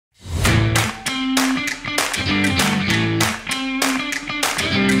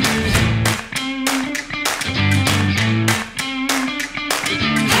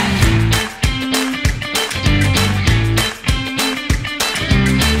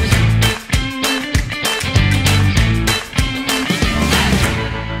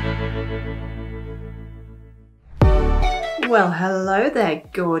Well, hello there,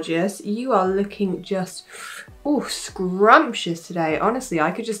 gorgeous. You are looking just, scrumptious today. Honestly,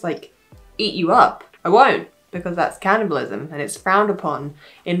 I could just like eat you up. I won't, because that's cannibalism and it's frowned upon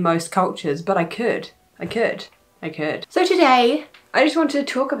in most cultures, but I could. So today, I just wanted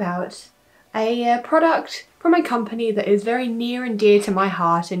to talk about a product from a company that is very near and dear to my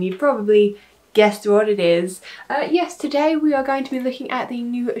heart, and you've probably guessed what it is. Yes, today we are going to be looking at the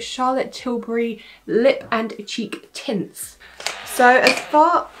new Charlotte Tilbury lip and cheek tints. So as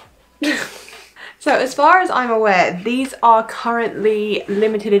far as I'm aware, these are currently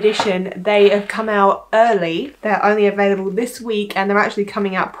limited edition. They have come out early. They're only available this week and they're actually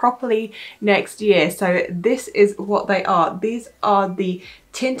coming out properly next year. So this is what they are. These are the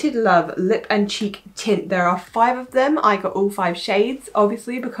Tinted Love Lip and Cheek Tint. There are 5 of them. I got all 5 shades,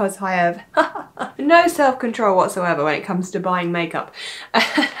 obviously, because I have no self-control whatsoever when it comes to buying makeup.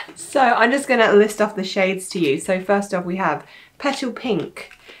 So I'm just gonna list off the shades to you. So first off, we have Petal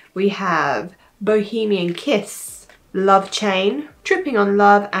Pink. We have Bohemian Kiss, Love Chain, Tripping on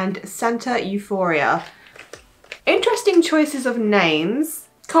Love, and Santa Euphoria. Interesting choices of names.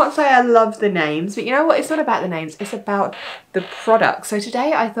 Can't say I love the names, but you know what? It's not about the names, it's about the product. So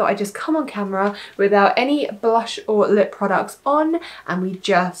today I thought I'd just come on camera without any blush or lip products on, and we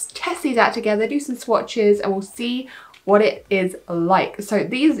just test these out together, do some swatches, and we'll see what it is like. So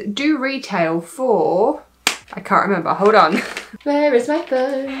these do retail for, I can't remember, hold on. Where is my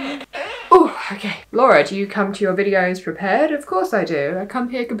phone? Oh, okay. Laura, do you come to your videos prepared? Of course I do. I come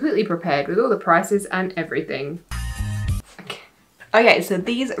here completely prepared with all the prices and everything. Okay, so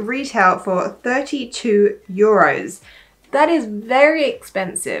these retail for €32. That is very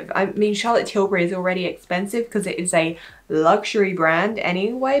expensive. I mean, Charlotte Tilbury is already expensive because it is a luxury brand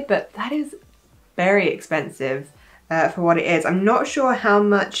anyway, but that is very expensive for what it is. I'm not sure how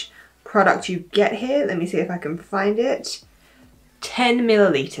much product you get here. Let me see if I can find it. 10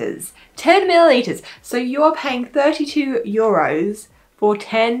 milliliters. 10 milliliters. So you're paying €32 for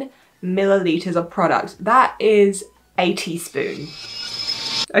 10 milliliters of product. That is a teaspoon.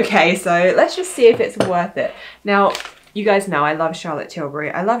 Okay, so let's just see if it's worth it. Now, you guys know I love Charlotte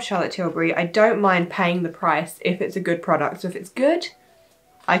Tilbury. I love Charlotte Tilbury. I don't mind paying the price if it's a good product. So if it's good,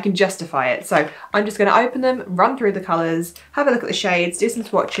 I can justify it. So I'm just gonna open them, run through the colors, have a look at the shades, do some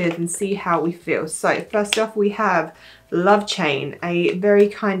swatches and see how we feel. So first off, we have Love Chain, a very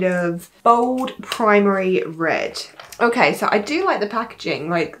kind of bold primary red. Okay, so I do like the packaging.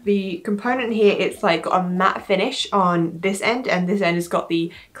 Like the component here, it's like got a matte finish on this end, and this end has got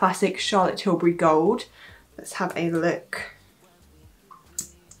the classic Charlotte Tilbury gold. Let's have a look.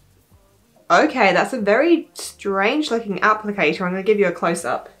 Okay, that's a very strange looking applicator. I'm gonna give you a close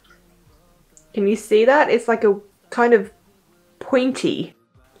up. Can you see that? It's like a kind of pointy.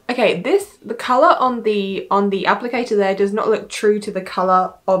 Okay, the color on the applicator there does not look true to the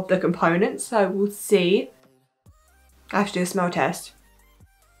color of the components, so we'll see. I have to do a smell test.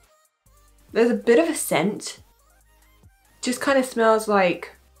 There's a bit of a scent. Just kind of smells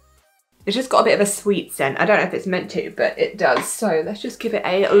like, it's just got a bit of a sweet scent. I don't know if it's meant to, but it does. So let's just give it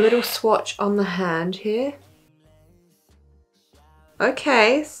a little swatch on the hand here.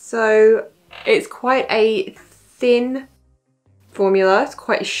 Okay, so it's quite a thin formula. It's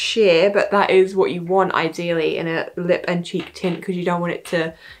quite sheer, but that is what you want ideally in a lip and cheek tint because you don't want it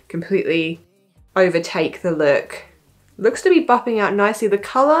to completely overtake the look. Looks to be buffing out nicely. The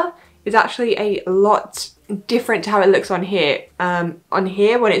color is actually a lot different to how it looks on here. On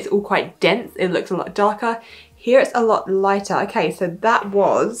here, when it's all quite dense, it looks a lot darker. Here it's a lot lighter. Okay, so that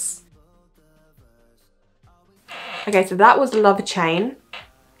was Love Chain.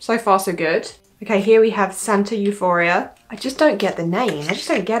 So far, so good. Okay, here we have Santa Euphoria. I just don't get the name. I just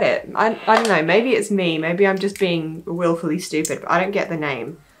don't get it. I don't know. Maybe it's me. Maybe I'm just being willfully stupid, but I don't get the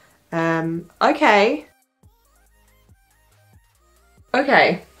name. Okay.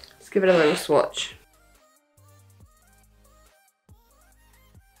 Okay, let's give it a little swatch.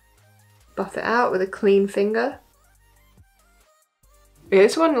 Buff it out with a clean finger. Okay,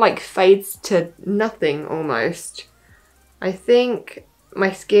 this one like fades to nothing almost. I think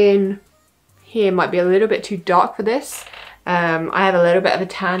my skin here might be a little bit too dark for this. I have a little bit of a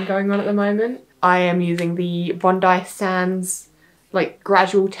tan going on at the moment. I am using the Bondi Sands like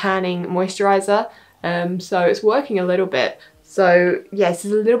gradual tanning moisturizer, so it's working a little bit. So yes,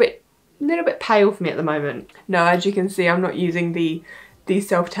 it's a little bit pale for me at the moment. No, as you can see, I'm not using the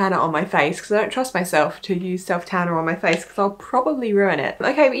self-tanner on my face because I don't trust myself to use self-tanner on my face because I'll probably ruin it.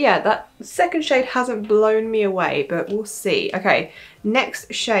 Okay, but yeah, that second shade hasn't blown me away, but we'll see. Okay,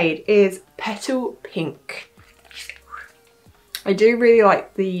 next shade is Petal Pink. I do really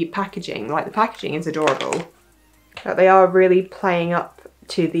like the packaging. Like, the packaging is adorable. But they are really playing up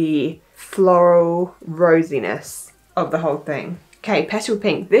to the floral rosiness of the whole thing. Okay, Petal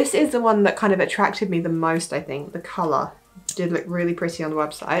Pink. This is the one that kind of attracted me the most, I think. The colour did look really pretty on the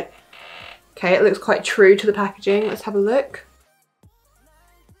website. Okay, it looks quite true to the packaging. Let's have a look.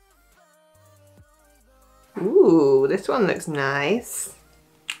 Ooh, this one looks nice.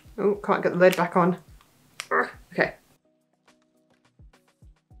 Oh, can't get the lid back on. Okay.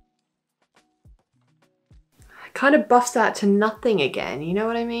 Kind of buffs that to nothing again, you know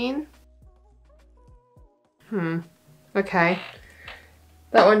what I mean? Okay.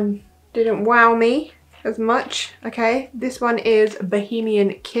 That one didn't wow me as much. Okay, this one is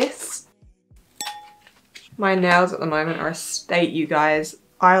Bohemian Kiss. My nails at the moment are a state, you guys.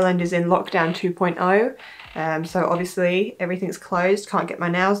 Ireland is in lockdown 2.0, so obviously everything's closed. Can't get my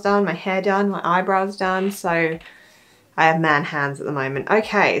nails done, my hair done, my eyebrows done, so I have man hands at the moment.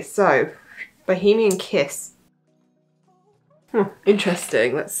 Okay, so Bohemian Kiss.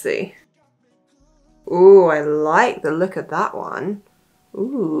 Interesting, let's see. Ooh, I like the look of that one.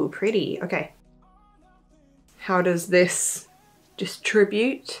 Ooh, pretty. Okay. How does this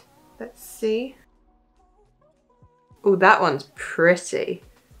distribute? Let's see. Ooh, that one's pretty.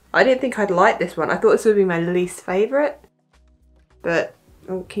 I didn't think I'd like this one. I thought this would be my least favourite. But,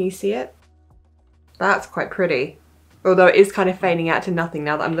 oh, can you see it? That's quite pretty. Although it is kind of fading out to nothing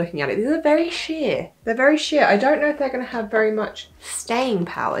now that I'm looking at it. These are very sheer. They're very sheer. I don't know if they're going to have very much staying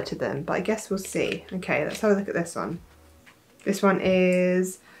power to them, but I guess we'll see. Okay, let's have a look at this one. This one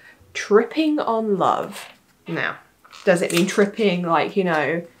is Tripping on Love. Now, does it mean tripping like, you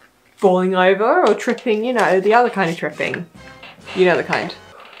know, falling over, or tripping, you know, the other kind of tripping? You know the kind.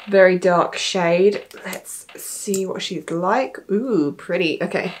 Very dark shade. Let's see what she's like. Ooh, pretty.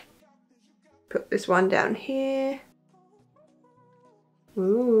 Okay. Put this one down here.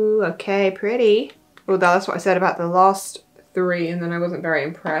 Ooh, okay, pretty. Although that's what I said about the last three, and then I wasn't very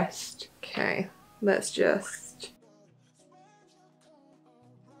impressed. Okay, let's just...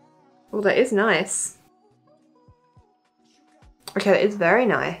 Oh, that is nice. Okay, that is very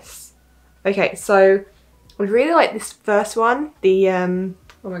nice. Okay, so I really like this first one. The, oh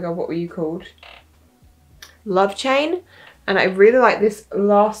my god, what were you called? Love Chain. And I really like this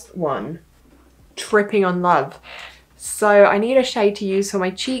last one, Tripping on Love. So I need a shade to use for my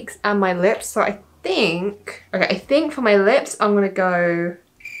cheeks and my lips. So I think, okay, I think for my lips, I'm gonna go,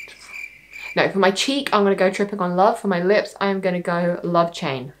 no, for my cheek, I'm gonna go Tripping on Love. For my lips, I'm gonna go Love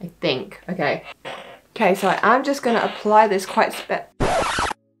Chain, I think. Okay. Okay, so I'm just gonna apply this quite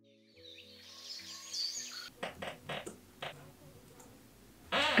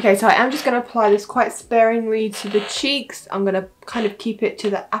Okay, so I am just going to apply this quite sparingly to the cheeks. I'm going to kind of keep it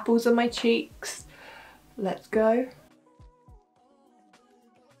to the apples of my cheeks. Let's go.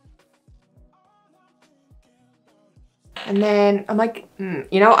 And then I'm like,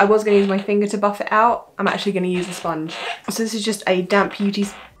 you know, I was going to use my finger to buff it out. I'm actually going to use a sponge. So this is just a damp beauty...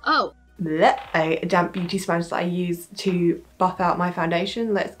 a damp beauty sponge that I use to buff out my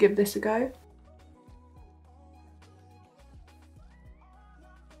foundation. Let's give this a go.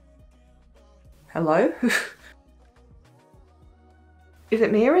 Hello? Is it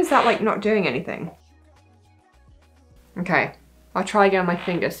me, or is that like not doing anything? Okay, I'll try again on my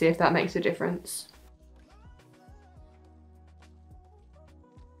finger, see if that makes a difference.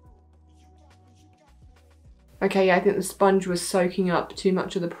 Okay, yeah, I think the sponge was soaking up too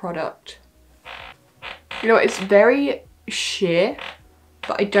much of the product. You know, it's very sheer,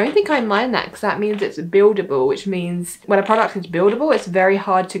 but I don't think I mind that, because that means it's buildable, which means when a product is buildable, it's very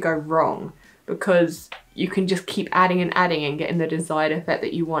hard to go wrong, because you can just keep adding and getting the desired effect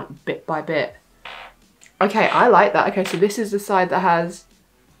that you want bit by bit. Okay, I like that. Okay, so this is the side that has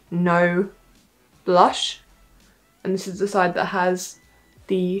no blush, and this is the side that has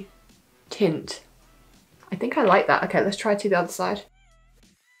the tint. I think I like that. Okay, let's try to the other side.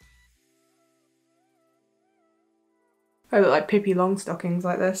 I look like Pippi Longstockings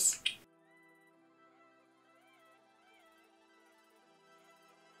like this.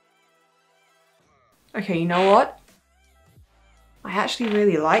 Okay, you know what? I actually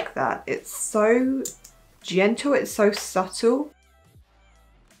really like that. It's so gentle, it's so subtle.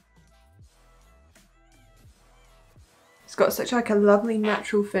 It's got such like a lovely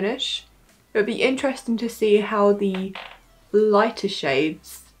natural finish. It would be interesting to see how the lighter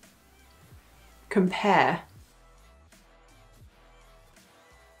shades compare.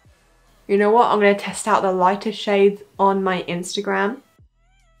 You know what? I'm going to test out the lighter shades on my Instagram.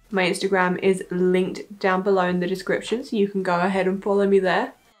 My Instagram is linked down below in the description, so you can go ahead and follow me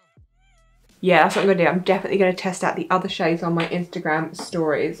there. Yeah, that's what I'm going to do. I'm definitely going to test out the other shades on my Instagram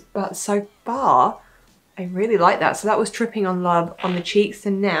stories. But so far, I really like that. So that was Tripping on Love on the cheeks,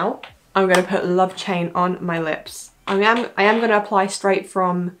 and now I'm going to put Love Chain on my lips. I am going to apply straight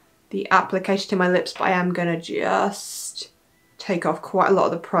from the application to my lips, but I am going to just take off quite a lot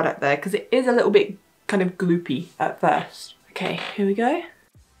of the product there because it is a little bit kind of gloopy at first. Okay, here we go.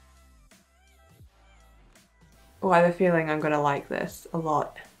 Oh, I have a feeling I'm going to like this a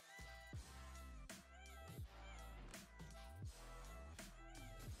lot.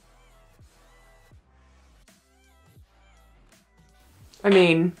 I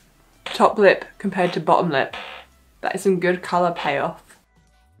mean, top lip compared to bottom lip, that is some good colour payoff.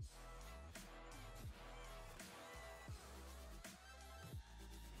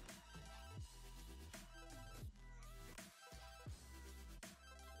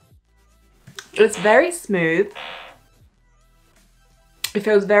 It's very smooth. It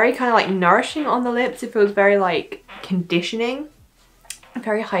feels very kind of like nourishing on the lips. It feels very like conditioning,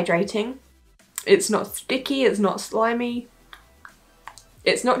 very hydrating. It's not sticky, it's not slimy.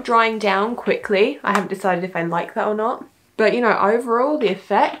 It's not drying down quickly. I haven't decided if I like that or not. But you know, overall the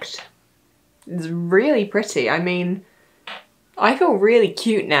effect is really pretty. I mean, I feel really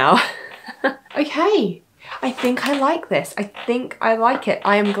cute now. Okay. I think I like this. I think I like it.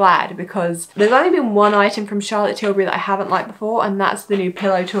 I am glad because there's only been one item from Charlotte Tilbury that I haven't liked before, and that's the new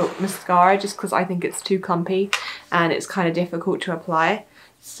Pillow Talk mascara, just because I think it's too clumpy and it's kind of difficult to apply.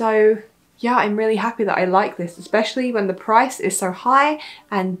 So yeah, I'm really happy that I like this, especially when the price is so high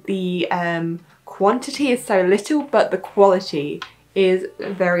and the quantity is so little, but the quality is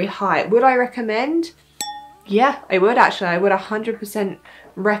very high. Would I recommend? Yeah, I would actually. I would 100%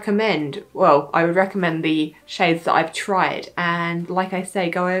 recommend. Well, I would recommend the shades that I've tried, and like I say,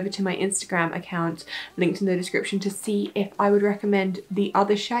 go over to my Instagram account linked in the description to see if I would recommend the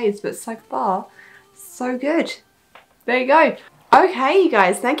other shades, but so far so good. There you go. Okay, you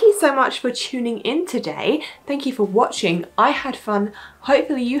guys, thank you so much for tuning in today. Thank you for watching. I had fun.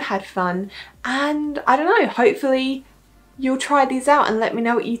 Hopefully you had fun, and I don't know, hopefully you'll try these out and let me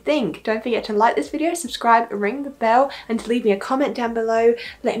know what you think. Don't forget to like this video, subscribe, ring the bell, and to leave me a comment down below.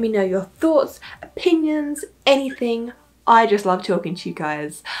 Let me know your thoughts, opinions, anything. I just love talking to you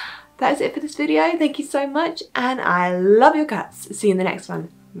guys. That is it for this video. Thank you so much, and I love your guts. See you in the next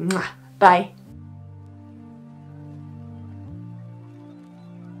one. Mwah. Bye.